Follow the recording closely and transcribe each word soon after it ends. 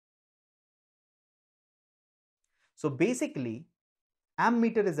So basically,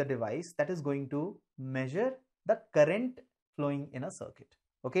 ammeter is a device that is going to measure the current flowing in a circuit.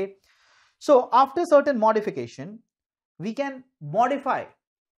 Okay. So after certain modification, we can modify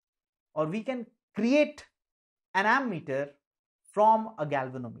or we can create an ammeter from a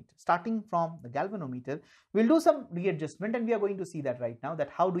galvanometer. Starting from the galvanometer, we'll do some readjustment, and we are going to see that right now, that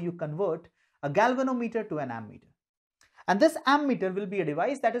how do you convert a galvanometer to an ammeter. And this ammeter will be a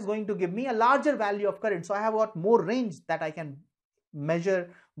device that is going to give me a larger value of current. So I have got more range that I can measure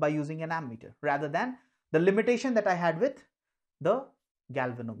by using an ammeter rather than the limitation that I had with the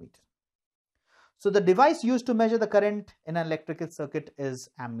galvanometer. So the device used to measure the current in an electrical circuit is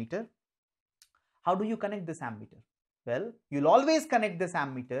ammeter. How do you connect this ammeter? Well, you'll always connect this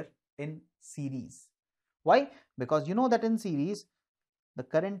ammeter in series. Why? Because you know that in series, the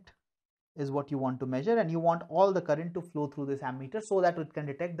current is what you want to measure, and you want all the current to flow through this ammeter so that it can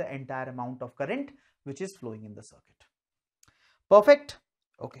detect the entire amount of current which is flowing in the circuit. Perfect.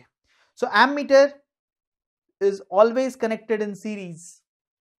 Okay. So ammeter is always connected in series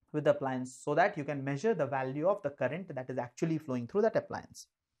with the appliance so that you can measure the value of the current that is actually flowing through that appliance.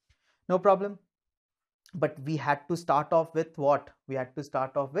 No problem. But we had to start off with what? We had to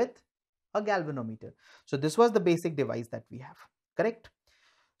start off with a galvanometer. So this was the basic device that we have, correct?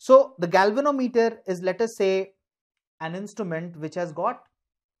 So the galvanometer is, let us say, an instrument which has got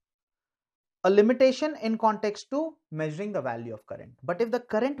a limitation in context to measuring the value of current. But if the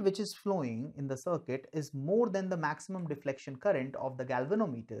current which is flowing in the circuit is more than the maximum deflection current of the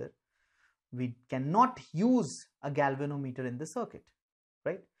galvanometer, we cannot use a galvanometer in the circuit,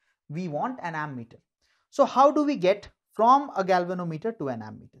 right? We want an ammeter. So how do we get from a galvanometer to an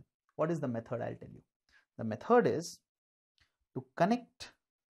ammeter? What is the method? I'll tell you. The method is to connect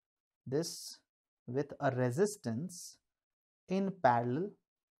this with a resistance in parallel.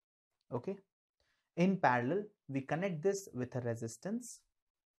 Okay. In parallel, we connect this with a resistance.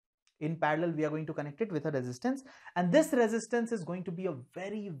 In parallel, we are going to connect it with a resistance, and this resistance is going to be a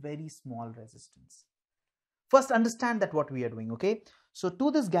very, very small resistance. First, understand that what we are doing, okay? So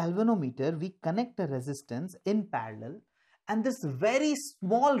to this galvanometer, we connect a resistance in parallel, and this very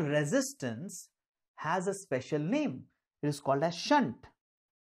small resistance has a special name. It is called as shunt.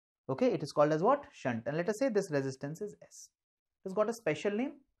 Okay, it is called as what? Shunt. And let us say this resistance is S. It has got a special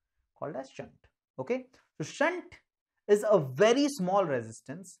name called as shunt. Okay, so shunt is a very small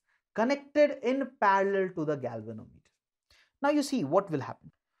resistance connected in parallel to the galvanometer. Now you see what will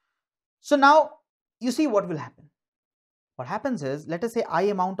happen. So now you see what will happen. What happens is, let us say I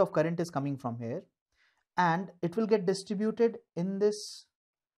amount of current is coming from here, and it will get distributed in this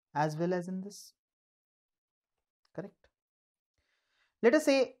as well as in this, correct? Let us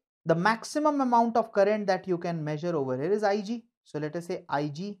say the maximum amount of current that you can measure over here is Ig. So let us say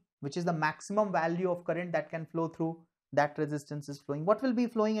Ig, which is the maximum value of current that can flow through that resistance, is flowing. What will be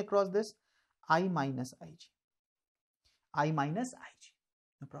flowing across this? I minus Ig. I minus Ig.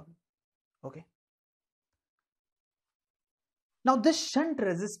 No problem. Okay. Now this shunt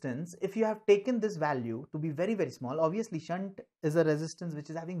resistance, if you have taken this value to be very, very small, obviously shunt is a resistance which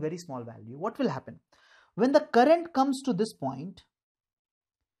is having very small value. What will happen? When the current comes to this point,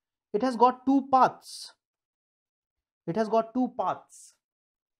 it has got two paths. It has got two paths.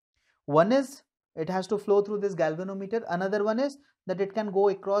 One is it has to flow through this galvanometer. Another one is that it can go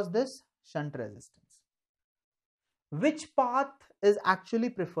across this shunt resistance. Which path is actually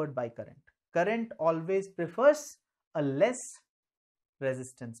preferred by current? Current always prefers a less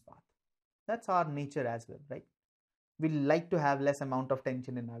resistance path. That's our nature as well, right? We like to have less amount of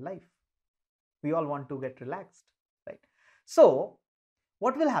tension in our life. We all want to get relaxed, right? So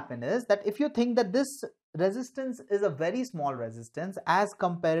what will happen is that if you think that this resistance is a very small resistance as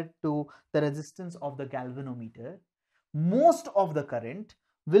compared to the resistance of the galvanometer, most of the current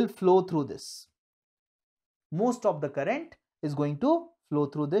will flow through this. Most of the current is going to flow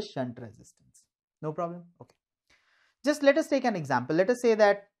through this shunt resistance. No problem. Okay. Just let us take an example. Let us say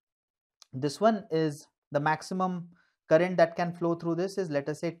that this one is the maximum current that can flow through this is, let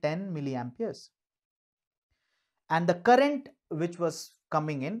us say, 10 milliamperes. And the current which was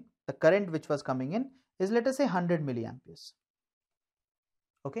coming in, is, let us say, 100 milliamperes.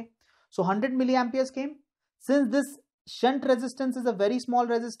 Okay. So 100 milliamperes came. Since this shunt resistance is a very small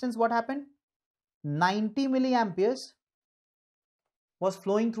resistance, what happened? 90 milliamperes was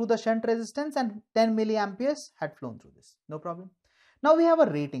flowing through the shunt resistance and 10 milliamperes had flown through this. No problem. Now we have a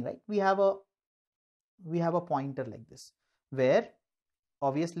rating, right? We have a pointer like this, where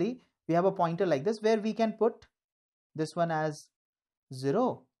obviously we have a pointer like this where we can put this one as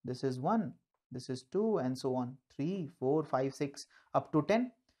 0, this is 1, this is 2, and so on, 3, 4, 5, 6 up to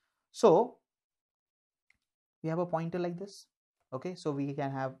 10. So we have a pointer like this. Okay, so we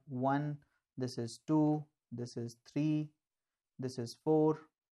can have 1, this is 2, this is 3, this is 4,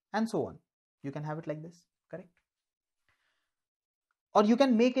 and so on. You can have it like this, correct? Or you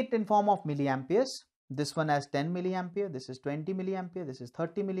can make it in form of milliamperes. This one has 10 milliampere, this is 20 milliampere, this is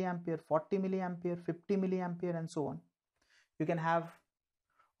 30 milliampere, 40 milliampere, 50 milliampere, and so on. You can have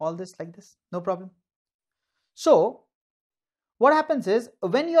all this like this, no problem. So what happens is,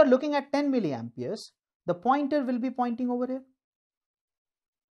 when you are looking at 10 milliamperes, the pointer will be pointing over here.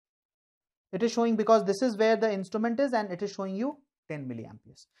 It is showing, because this is where the instrument is, and it is showing you 10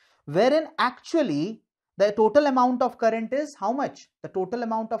 milliamperes. Wherein actually the total amount of current is how much? The total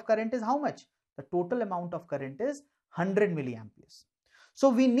amount of current is how much? The total amount of current is 100 milliamperes. So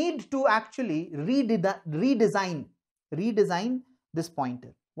we need to actually redesign this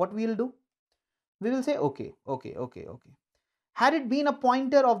pointer. What we will do? We will say, okay. Had it been a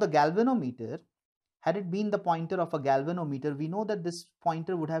pointer of the galvanometer, we know that this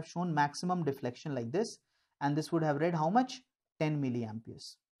pointer would have shown maximum deflection like this, and this would have read how much? 10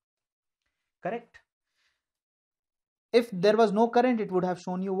 milliamperes. Correct? If there was no current, it would have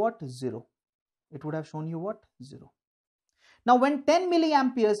shown you what? 0. It would have shown you what? 0. Now, when 10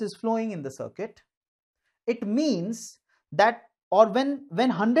 milliamperes is flowing in the circuit, it means that, or when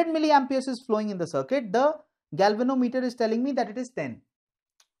 100 milliamperes is flowing in the circuit, the galvanometer is telling me that it is 10.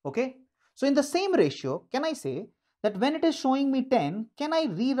 Okay. So in the same ratio, can I say that when it is showing me 10, can I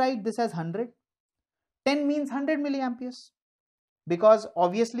rewrite this as 100? 10 means 100 milliamperes, because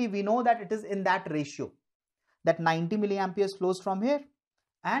obviously we know that it is in that ratio, that 90 milliamperes flows from here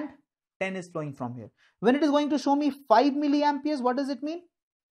and 10 is flowing from here. When it is going to show me 5 milliamperes, what does it mean?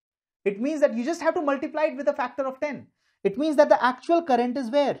 It means that you just have to multiply it with a factor of 10. It means that the actual current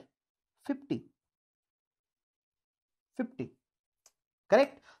is where? 50.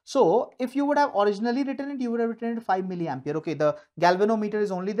 Correct? So if you would have originally written it, you would have written it 5 milliampere. Okay, the galvanometer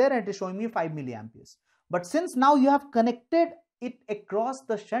is only there and it is showing me 5 milliamperes. But since now you have connected it across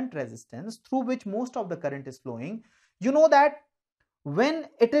the shunt resistance through which most of the current is flowing, you know that when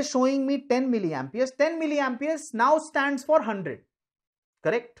it is showing me 10 milliamperes now stands for 100.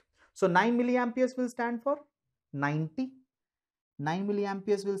 Correct? So 9 milliamperes will stand for 90. 9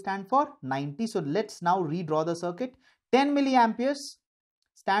 milliamperes will stand for 90. So let's now redraw the circuit. 10 milliamperes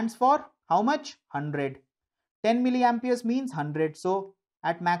stands for how much? 100. 10 milliamperes means 100. So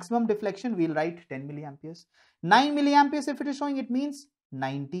at maximum deflection, we'll write 10 milliamperes. 9 milliamperes, if it is showing, it means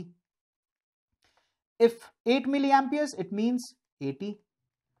 90. If 8 milliamperes, it means 80.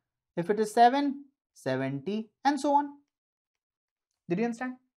 If it is 7, 70, and so on. Did you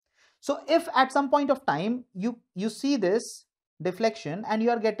understand? So if at some point of time you see this deflection and you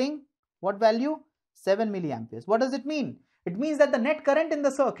are getting what value? 7 milliamperes. What does it mean? It means that the net current in the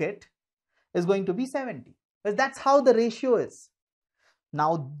circuit is going to be 70. Because that's how the ratio is.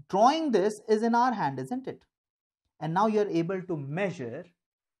 Now drawing this is in our hand, isn't it? And now you're able to measure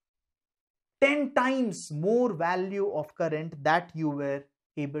 10 times more value of current that you were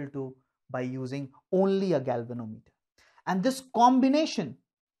able to by using only a galvanometer. And this combination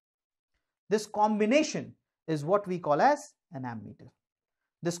is what we call as an ammeter.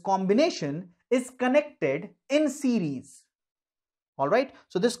 This combination is connected in series. Alright,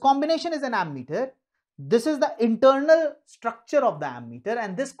 so this combination is an ammeter. This is the internal structure of the ammeter,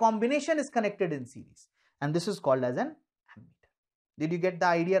 and this combination is connected in series. And this is called as an ammeter. Did you get the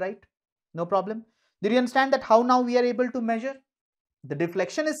idea right? No problem. Did you understand that how now we are able to measure? The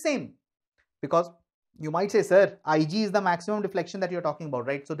deflection is same, because you might say, sir, Ig is the maximum deflection that you're talking about,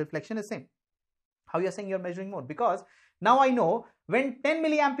 right? So deflection is same. How you're saying you're measuring more? Because now I know when 10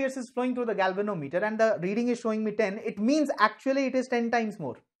 milliamperes is flowing through the galvanometer and the reading is showing me 10, it means actually it is 10 times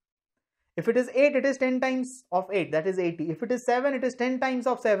more. If it is 8, it is 10 times of 8, that is 80. If it is 7, it is 10 times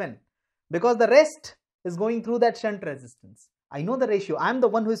of 7, because the rest is going through that shunt resistance. I know the ratio. I'm the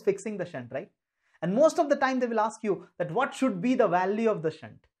one who is fixing the shunt, right? And most of the time they will ask you that what should be the value of the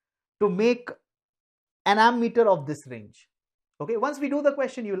shunt to make an ammeter of this range. Okay, once we do the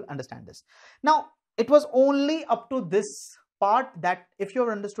question, you will understand this. Now, it was only up to this part that if you have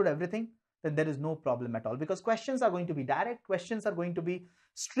understood everything, then there is no problem at all, because questions are going to be direct, questions are going to be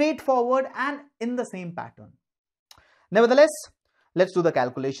straightforward and in the same pattern. Nevertheless, let's do the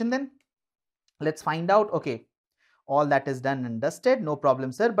calculation then. Let's find out, okay, all that is done and dusted, no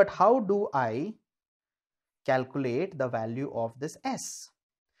problem, sir, but how do I calculate the value of this S?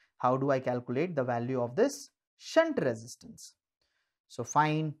 How do I calculate the value of this shunt resistance? So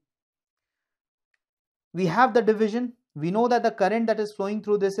fine, we have the division. We know that the current that is flowing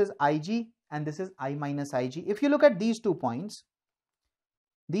through this is Ig and this is I minus Ig. If you look at these 2 points,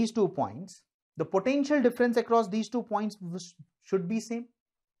 the the potential difference across these 2 points should be same,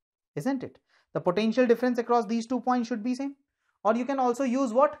 isn't it? The potential difference across these 2 points should be same. Or you can also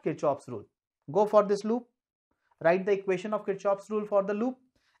use what? Kirchhoff's rule. Go for this loop, write the equation of Kirchhoff's rule for the loop,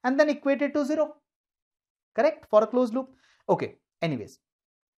 and then equate it to 0. Correct? For a closed loop. Okay, anyways.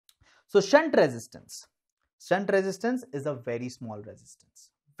 So shunt resistance. Shunt resistance is a very small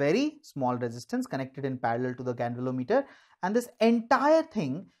resistance. Very small resistance connected in parallel to the galvanometer, and this entire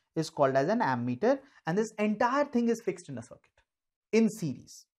thing is called as an ammeter, and this entire thing is fixed in a circuit in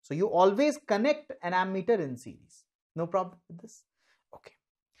series. So you always connect an ammeter in series. No problem with this. Okay.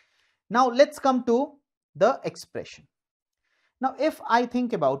 Now let's come to the expression. Now if I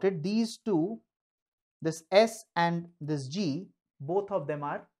think about it, these two, this S and this G, both of them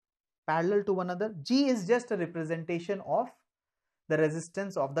are parallel to one another. G is just a representation of the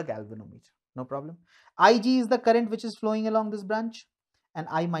resistance of the galvanometer. No problem. Ig is the current which is flowing along this branch, and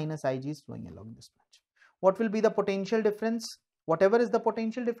I minus Ig is flowing along this branch. What will be the potential difference? Whatever is the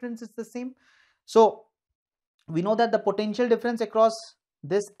potential difference is the same. So we know that the potential difference across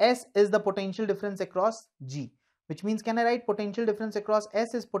this S is the potential difference across G, which means, can I write potential difference across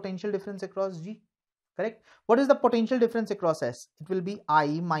S is potential difference across G? Correct? What is the potential difference across S? It will be I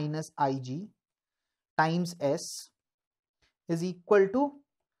minus Ig times S is equal to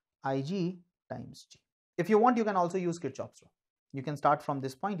Ig times G. If you want, you can also use Kirchhoff's law. You can start from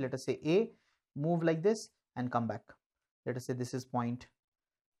this point. Let us say A, move like this and come back. Let us say this is point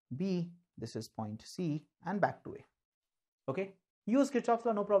B, this is point C, and back to A. Okay? Use Kirchhoff's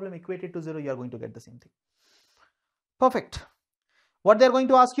law, no problem. Equate it to 0, you are going to get the same thing. Perfect. What they are going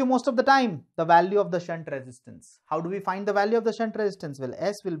to ask you most of the time, the value of the shunt resistance. How do we find the value of the shunt resistance? Well,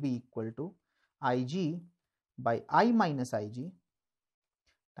 S will be equal to Ig by I minus Ig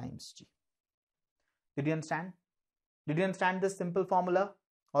times G. Did you understand? Did you understand this simple formula?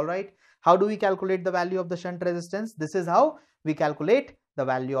 All right. How do we calculate the value of the shunt resistance? This is how we calculate the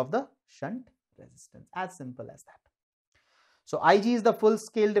value of the shunt resistance. As simple as that. So Ig is the full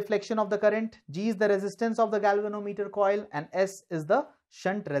scale deflection of the current, G is the resistance of the galvanometer coil, and S is the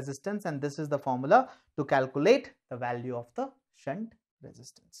shunt resistance, and this is the formula to calculate the value of the shunt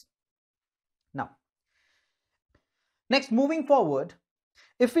resistance. Now, next, moving forward,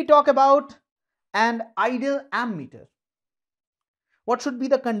 if we talk about an ideal ammeter, what should be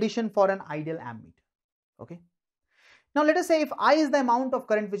the condition for an ideal ammeter? Okay. Now let us say if I is the amount of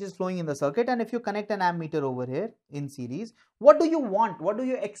current which is flowing in the circuit, and if you connect an ammeter over here in series, what do you want? What do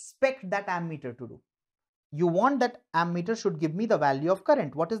you expect that ammeter to do? You want that ammeter should give me the value of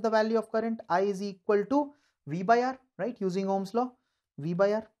current. What is the value of current? I is equal to V by R, right? Using Ohm's law, V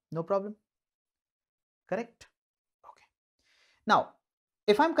by R, no problem. Correct? Okay. Now,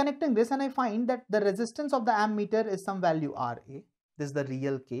 if I'm connecting this and I find that the resistance of the ammeter is some value RA, this is the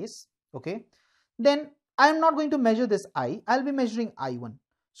real case, okay, then I am not going to measure this I will be measuring I1.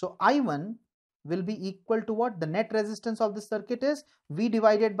 So I1 will be equal to what? The net resistance of the circuit is V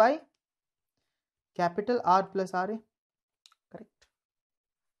divided by capital R plus RA. Correct?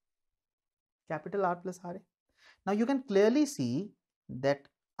 Capital R plus RA. Now you can clearly see that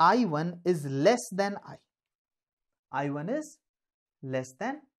I1 is less than I. I1 is less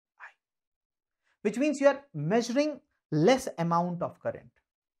than I, which means you are measuring less amount of current.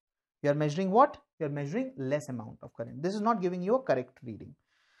 You are measuring what? You are measuring less amount of current. This is not giving you a correct reading.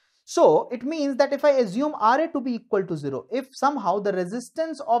 So it means that if I assume RA to be equal to 0, if somehow the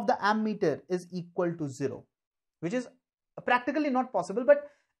resistance of the ammeter is equal to 0, which is practically not possible, but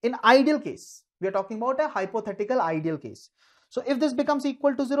in ideal case, we are talking about a hypothetical ideal case. So if this becomes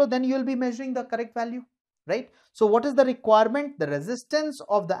equal to 0, then you will be measuring the correct value, right? So what is the requirement? The resistance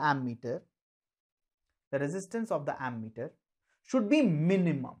of the ammeter, should be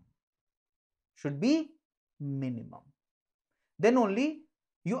minimum. Should be minimum. Then only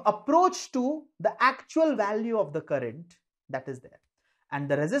you approach to the actual value of the current that is there. And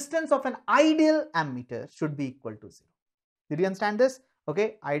the resistance of an ideal ammeter should be equal to 0. Did you understand this?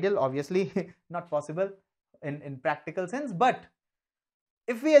 Okay, ideal obviously not possible in practical sense, but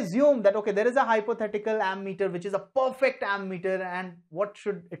if we assume that okay, there is a hypothetical ammeter which is a perfect ammeter, and what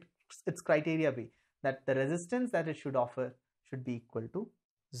should its criteria be? That the resistance that it should offer should be equal to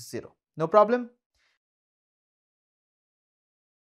 0. No problem.